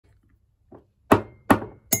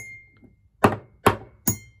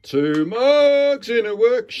Two mugs in a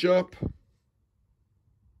workshop.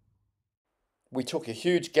 We took a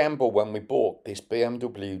huge gamble when we bought this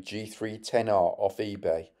BMW G310R off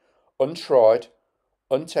eBay. Untried,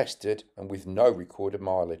 untested and with no recorded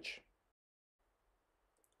mileage.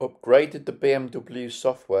 Upgraded the BMW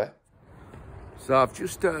software. So I've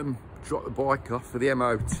just dropped the bike off for the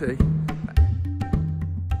MOT. So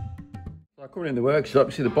I'm coming in the workshop,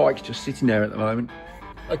 you see the bike's just sitting there at the moment.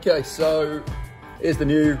 Okay, so here's the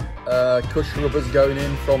new cushion rubbers going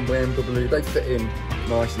in from BMW. They fit in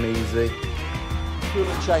nice and easy. Doing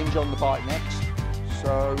a change on the bike next.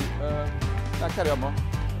 So, now carry on, man.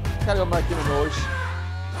 Carry on making a noise.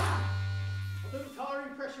 Do the car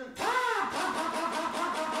impression.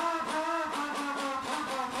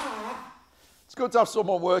 It's good to have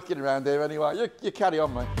someone working around here anyway. You carry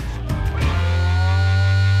on, mate.